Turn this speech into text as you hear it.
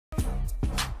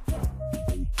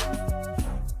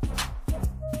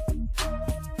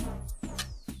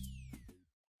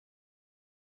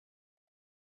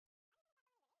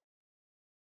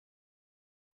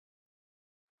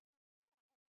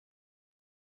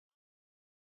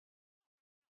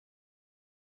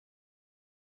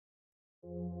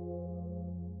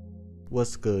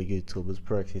What's good, YouTube? It's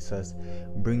Perk6us,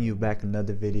 bring you back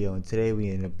another video, and today we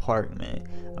in the park, man.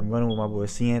 I'm running with my boy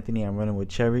C Anthony. I'm running with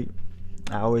Cherry.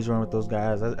 I always run with those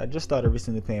guys. I just started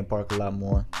recently playing park a lot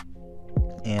more,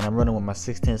 and I'm running with my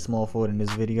 6'10" small forward in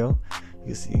this video.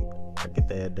 You can see I get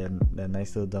that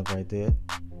nice little dunk right there.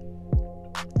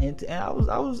 And I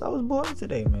was bored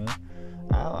today, man.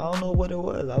 I don't know what it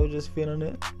was. I was just feeling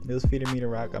it. It was feeding me the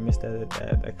rock. I missed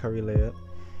that Curry layup.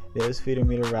 It was feeding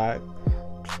me the rock.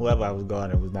 Whoever I was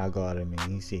guarding was not guarding me.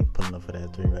 You see him pulling up for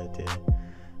that three right there.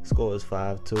 Score is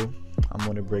 5-2. I'm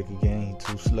on the break again. He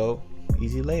too slow.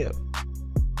 Easy layup.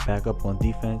 Back up on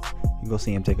defense. You go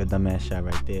see him take a dumbass shot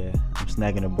right there. I'm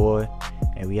snagging the boy,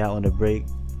 and we out on the break.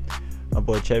 My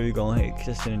boy Cherry gonna hit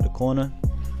Christian in the corner.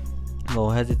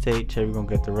 Gonna hesitate. Cherry gonna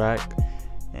get the rack,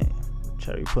 and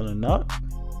Cherry pulling up.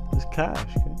 It's cash.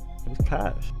 Okay? It's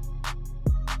cash.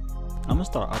 I'm gonna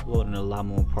start uploading a lot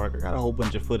more park. I got a whole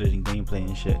bunch of footage and gameplay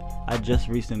and shit. I just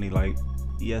recently, like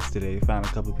yesterday, found a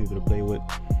couple people to play with,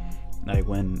 like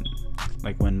when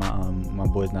my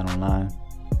boy's not online.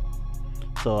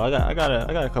 So I got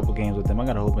a couple games with them. I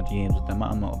got a whole bunch of games with them.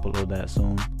 I'm gonna upload that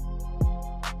soon.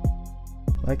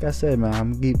 Like I said, man,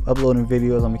 I'm gonna keep uploading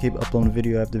videos. I'm gonna keep uploading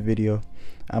video after video.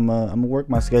 I'm gonna work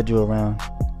my schedule around.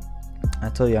 I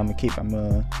tell you, I'm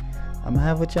gonna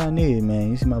have what y'all need, man.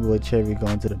 You see my boy Cherry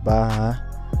going to the Baja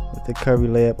with the Curry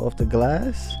layup off the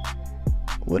glass.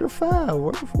 Where the foul?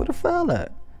 Where the foul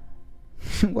at?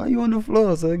 Why you on the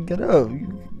floor? So get up.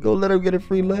 You go let him get a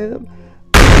free layup.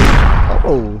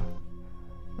 Oh,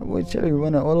 my boy Cherry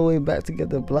running all the way back to get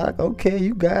the block. Okay,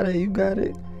 you got it. You got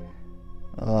it.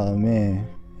 Oh man,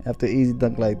 after easy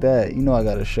dunk like that, you know I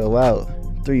gotta show out.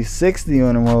 360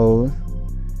 on them hoes.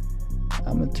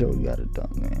 I'ma show you how to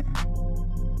dunk, man.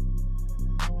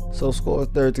 So score is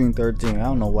 13-13. I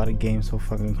don't know why the game's so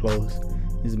fucking close.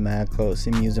 It's mad close. See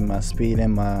me using my speed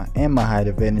and my height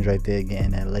advantage right there,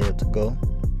 getting that layup to go.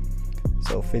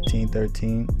 So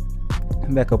 15-13.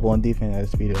 I'm back up on defense. I had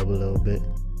to speed it up a little bit.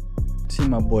 See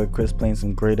my boy Chris playing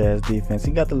some great ass defense.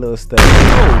 He got the little step.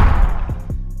 Oh!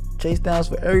 Chase downs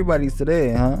for everybody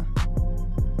today, huh?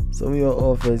 So we on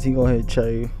offense. He gonna hit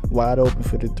Cherry wide open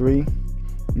for the three.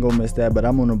 He gonna miss that, but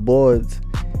I'm on the boards.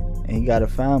 And he gotta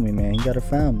foul me, man. He gotta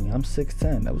foul me. I'm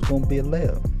 6'10". That was gonna be a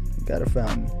layup. He gotta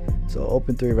foul me. So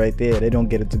open three right there. They don't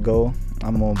get it to go.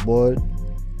 I'm on board.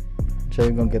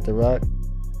 Cherry gonna get the rock.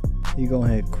 He gonna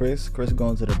hit Chris. Chris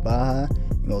going to the Baja.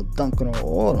 He gonna dunk on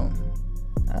all of them.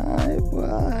 Alright,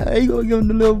 well, you gonna give him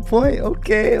the little point?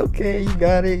 Okay, you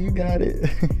got it.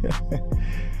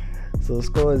 So the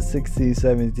score is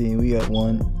 16-17. We got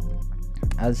one.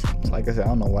 Like I said, I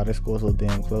don't know why the score's so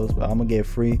damn close, but I'm gonna get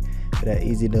free for that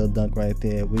easy little dunk right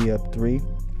there. We up 3,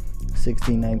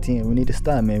 16-19. We need to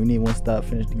stop, man. We need one stop,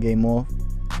 finish the game off.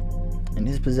 And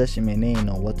this possession, man, they ain't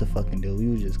know what to fucking do. We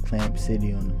was just clamp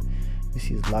city on him. You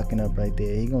see he's locking up right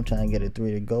there. He gonna try and get a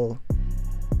three to go,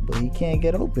 but he can't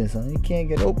get open, son. He can't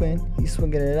get open. He's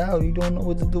swinging it out. You don't know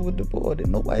what to do with the ball.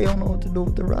 Nobody don't know what to do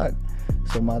with the rock.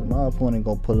 So my opponent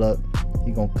gonna pull up.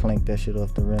 He gonna clank that shit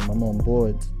off the rim. I'm on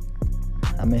boards.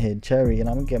 I'm gonna hit Cherry and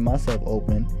I'm gonna get myself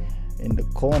open in the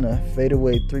corner.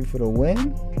 Fadeaway three for the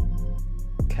win.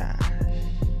 Gosh.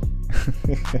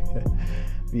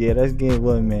 Yeah, that's game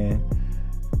one, man.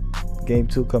 Game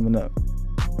two coming up.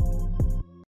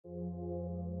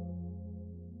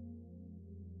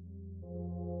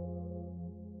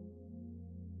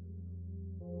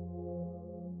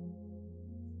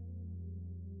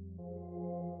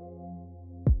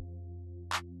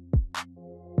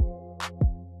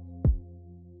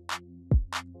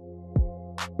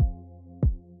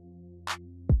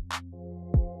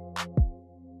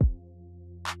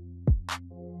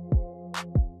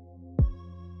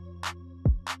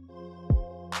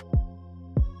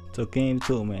 So game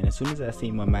two, man. As soon as I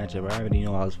see my matchup, I already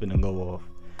know I was finna go off.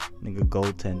 Nigga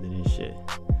goaltending and shit.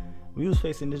 We was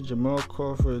facing this Jamal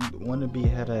Crawford wannabe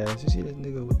head ass. You see this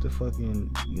nigga with the fucking,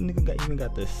 even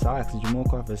got the socks. Jamal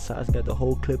Crawford socks, got the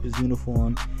whole Clippers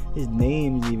uniform. His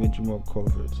name is even Jamal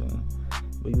Crawford, son.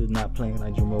 But he was not playing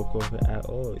like Jamal Crawford at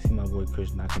all. You see my boy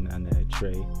Chris knocking down that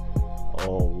tray.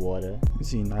 All water. You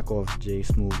see knock off Jay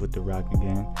Smooth with the rock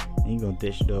again. And he gonna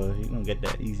dish it off. He gonna get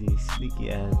that easy,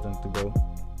 sneaky ass dunk to go.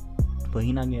 But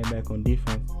he not getting back on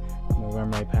defense. I'm gonna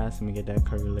run right past him and get that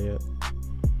Curry layup.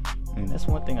 And that's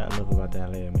one thing I love about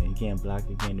that layup, man. You can't block it,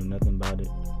 you can't do nothing about it.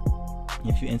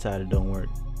 If you inside, it don't work.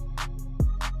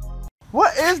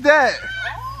 What is that?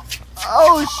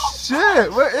 Oh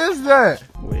shit, what is that?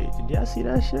 Wait, did y'all see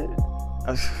that shit?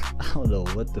 I don't know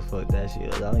what the fuck that shit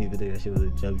was. I don't even think that shit was a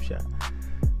jump shot.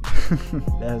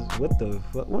 That's what the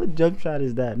fuck. What jump shot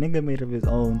is that? Nigga made up his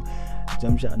own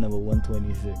Jump shot number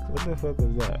 126. What the fuck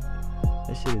was that?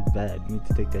 That shit is bad. You need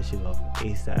to take that shit off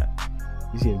ASAP.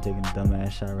 You see him taking a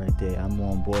dumbass shot right there. I'm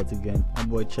on boards again. My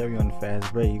boy Cherry on the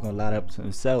fast break. He gonna light up to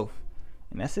himself.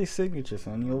 And that's his signature,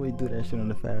 son. He always do that shit on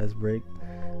the fast break.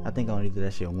 I think I only did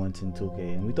that shit once in 2K.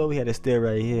 And we thought we had a steal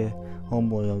right here.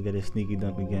 Homeboy gonna get a sneaky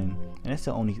dunk again. And that's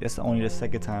only the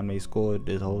second time they scored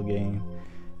this whole game.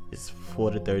 It's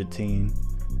 4-13.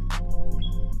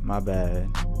 My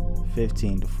bad.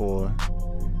 15-4.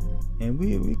 And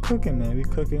we cooking, man. We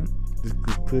cooking. This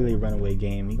is clearly a runaway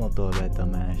game. He gonna throw that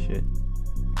dumbass shit.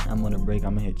 I'm gonna break.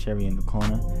 I'm gonna hit Cherry in the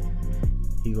corner.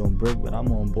 He gonna break, but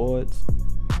I'm on boards.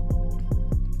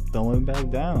 Throwing back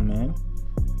down, man.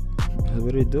 That's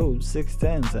what it do.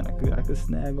 6'10", and I could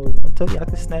snag on. I told you I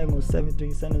could snag on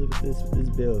 7'3" centers with this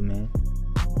build, man.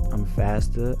 I'm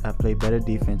faster. I play better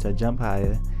defense. I jump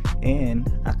higher, and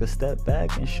I could step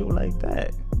back and shoot like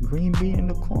that. Green bean in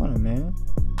the corner, man.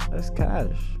 That's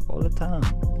cash all the time.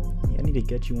 Yeah, I need to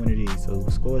get you one of these. So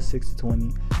score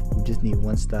 6-20. We just need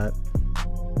one stop.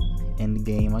 End the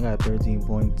game. I got 13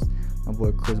 points. My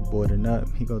boy Chris boarding up.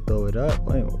 He gonna throw it up.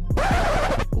 Wait.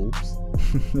 Oops.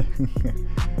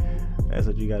 That's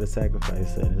what you gotta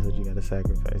sacrifice, son. That's what you gotta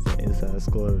sacrifice. That inside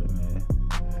scoring, man.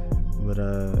 But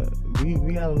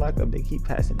we gotta lock up. They keep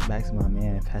passing it back to my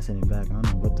man, passing it back. I don't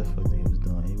know what the fuck they was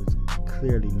doing. It was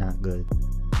clearly not good.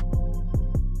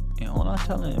 And all I'm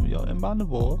telling him, yo, inbound the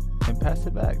ball and pass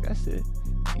it back. That's it.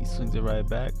 He swings it right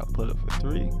back. I put it for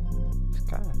 3. It's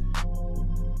cash.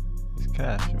 It's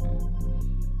cash, man.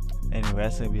 Anyway,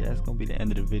 that's gonna be the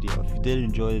end of the video. If you did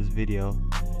enjoy this video,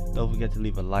 don't forget to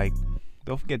leave a like.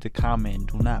 Don't forget to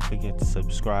comment. Do not forget to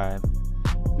subscribe.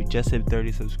 We just hit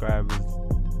 30 subscribers.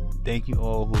 Thank you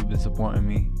all who've been supporting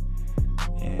me.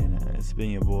 And it's been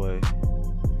your boy.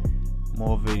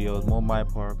 More videos, more My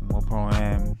Park, more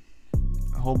Pro-Am.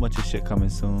 A whole bunch of shit coming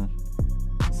soon.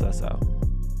 Sus out.